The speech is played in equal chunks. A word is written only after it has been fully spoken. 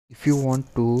If you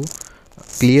want to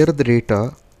clear the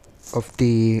data of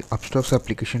the Upstox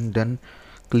application, then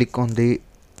click on the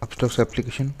Upstox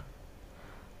application.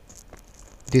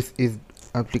 This is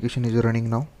application is running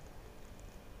now.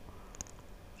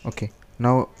 Okay,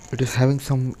 now it is having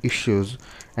some issues,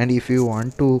 and if you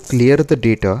want to clear the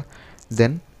data,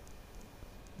 then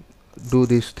do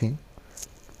this thing.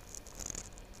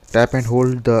 Tap and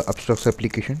hold the Upstox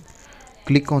application,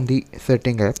 click on the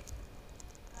setting app,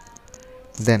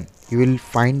 then you will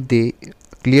find the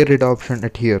clear data option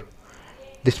at here.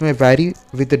 This may vary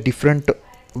with the different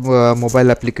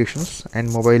mobile applications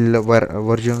and mobile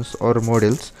versions or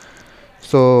models,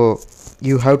 so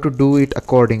you have to do it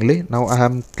accordingly. Now I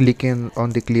am clicking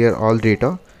on the clear all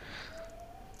data.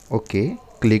 Okay,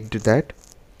 clicked that.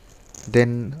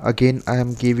 Then again I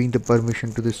am giving the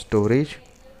permission to the storage,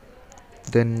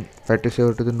 then battery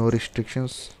saver to the no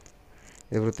restrictions.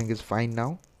 Everything is fine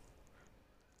now.